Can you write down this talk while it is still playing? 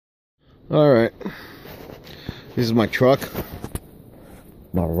Alright, this is my truck,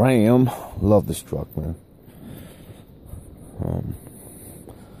 my Ram. Love this truck, man.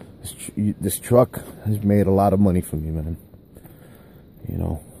 This truck has made a lot of money for me, man. You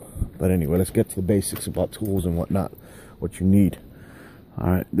know, but anyway, let's get to the basics about tools and whatnot, what you need.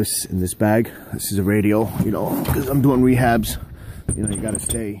 Alright, this in this bag, this is a radio, you know, because I'm doing rehabs. You know, you gotta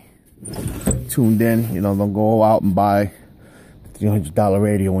stay tuned in, you know, don't go out and buy $300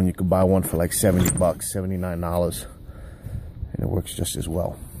 radio when you could buy one for like 70 bucks, $79, and it works just as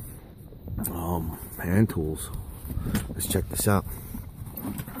well. Hand tools. Let's check this out.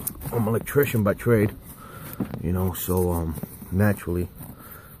 I'm an electrician by trade, you know, so naturally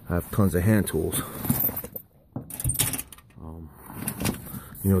I have tons of hand tools.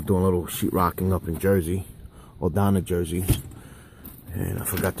 You know, doing a little sheetrocking up in Jersey, or down in Jersey, and I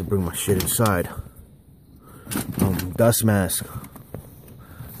forgot to bring my shit inside. Dust mask.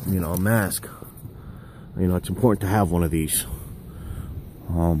 You know, a mask. You know, it's important to have one of these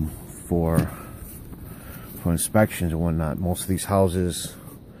for inspections and whatnot. Most of these houses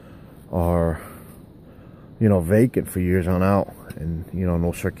are, you know, vacant for years on out, and you know,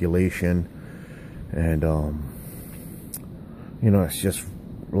 no circulation, and you know, it's just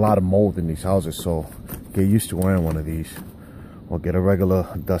a lot of mold in these houses. So get used to wearing one of these, or get a regular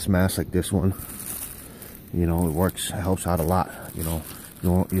dust mask like this one. You know, it works, it helps out a lot. You know,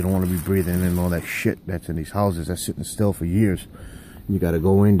 you don't want to be breathing in all that shit that's in these houses that's sitting still for years. You got to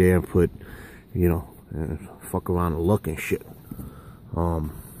go in there and put, you know, and fuck around and look and shit.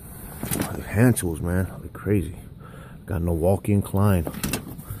 Hand tools, man, they're crazy. Got no walkie incline.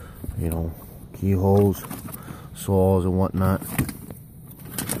 You know, keyholes, saws and whatnot.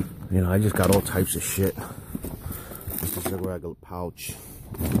 You know, I just got all types of shit. This is a regular pouch.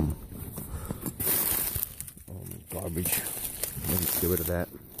 Garbage. Let's get rid of that.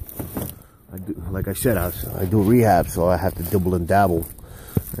 I do, like I said, I do rehab, so I have to dibble and dabble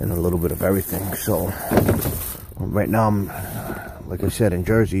in a little bit of everything. So right now I'm, like I said, in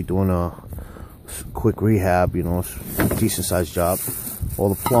Jersey doing a quick rehab. You know, a decent sized job. All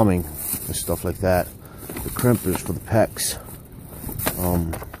the plumbing and stuff like that. The crimpers for the pecs.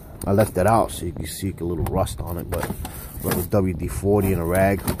 I left that out so you can see a little rust on it, but a little WD-40 and a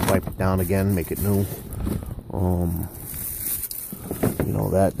rag, wipe it down again, make it new. You know,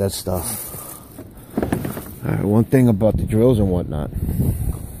 that stuff. Alright, one thing about the drills and whatnot,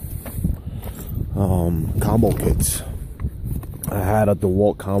 combo kits. I had a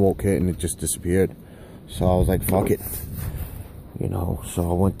DeWalt combo kit and it just disappeared, so I was like, fuck it, you know. So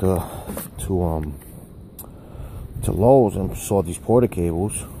I went to Lowe's and saw these Porter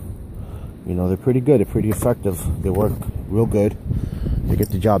cables. You know, they're pretty good, they're pretty effective, they work real good, they get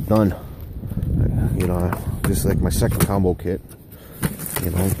the job done. You know, just like my second combo kit. You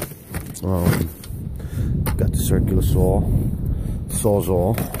know, got the circular saw,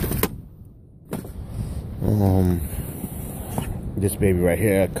 sawzall. This baby right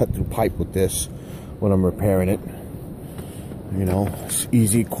here, I cut through pipe with this when I'm repairing it. You know, it's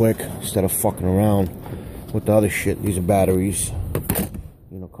easy, quick, instead of fucking around with the other shit. These are batteries.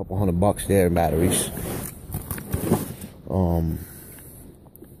 You know, a couple $100 there in batteries.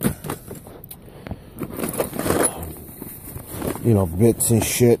 You know, bits and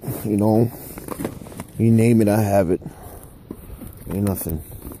shit, you know, you name it, I have it. Ain't nothing.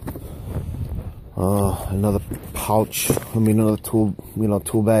 Another pouch, another tool, you know,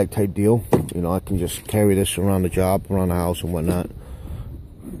 tool bag type deal. You know, I can just carry this around the job, around the house and whatnot.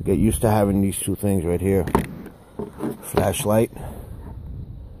 Get used to having these two things right here. Flashlight,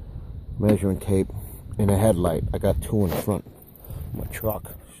 measuring tape, and a headlight. I got two in the front of my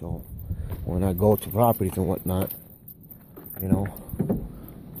truck, so when I go to properties and whatnot, you know,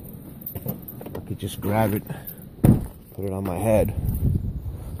 I could just grab it, put it on my head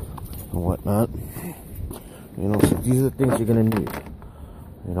and whatnot. You know, so these are the things you're gonna need.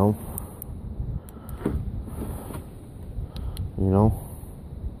 You know.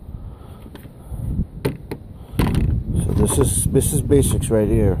 So this is basics right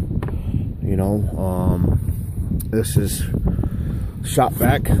here. You know, this is shop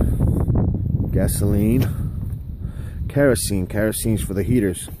vac, gasoline, kerosene. Kerosene's for the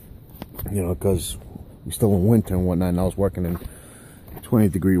heaters, you know, because we're still in winter and whatnot, and I was working in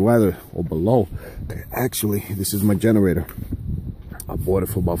 20-degree weather or below. Actually, this is my generator. I bought it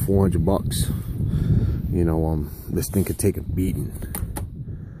for about 400 bucks. You know, this thing could take a beating.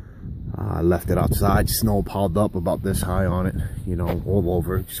 I left it outside, snow piled up about this high on it, you know, all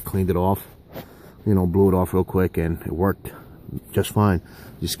over. Just cleaned it off, you know, blew it off real quick, and it worked just fine.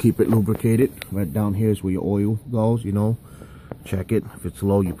 Just keep it lubricated. Right down here is where your oil goes, you know. check it. If it's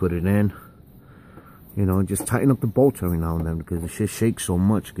low, you put it in. You know, just tighten up the bolts every now and then because the shit shakes so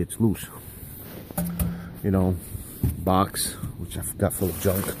much, it gets loose. You know, box, which I got full of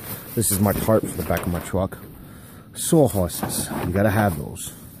junk. This is my tarp for the back of my truck. Sawhorses, you gotta have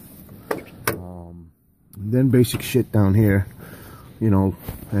those. Then basic shit down here, you know,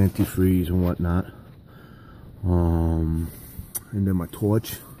 antifreeze and whatnot. And then my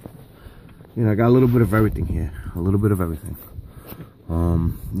torch. You know, I got a little bit of everything here. A little bit of everything.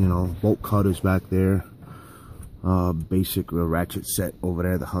 You know, bolt cutters back there. Basic ratchet set over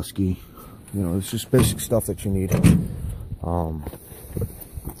there, the Husky. You know, it's just basic stuff that you need.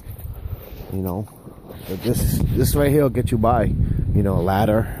 You know, but this right here will get you by. You know, a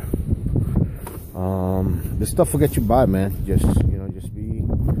ladder. This stuff will get you by, man. Just, you know, just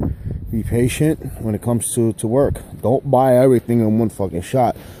be patient when it comes to work. Don't buy everything in one fucking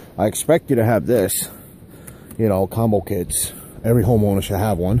shot. I expect you to have this, you know, combo kits. Every homeowner should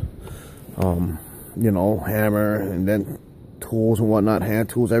have one. You know, hammer and then tools and whatnot, hand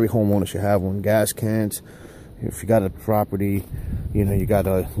tools. Every homeowner should have one. Gas cans. If you got a property, you know, you got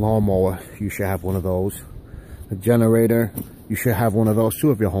a lawnmower, you should have one of those. A generator, you should have one of those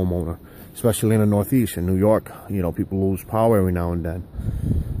too if you're a homeowner. Especially in the Northeast, in New York, you know, people lose power every now and then.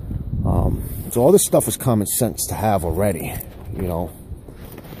 So all this stuff is common sense to have already, you know.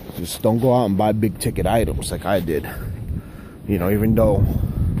 Just don't go out and buy big ticket items like I did. You know, even though,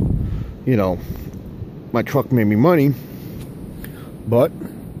 you know, my truck made me money, but,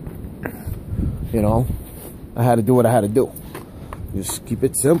 you know, I had to do what I had to do. Just keep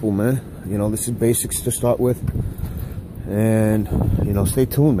it simple, man. You know, this is basics to start with. And, you know, stay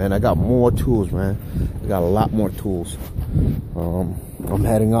tuned, man. I got more tools, man. I got a lot more tools. I'm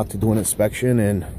heading out to do an inspection, and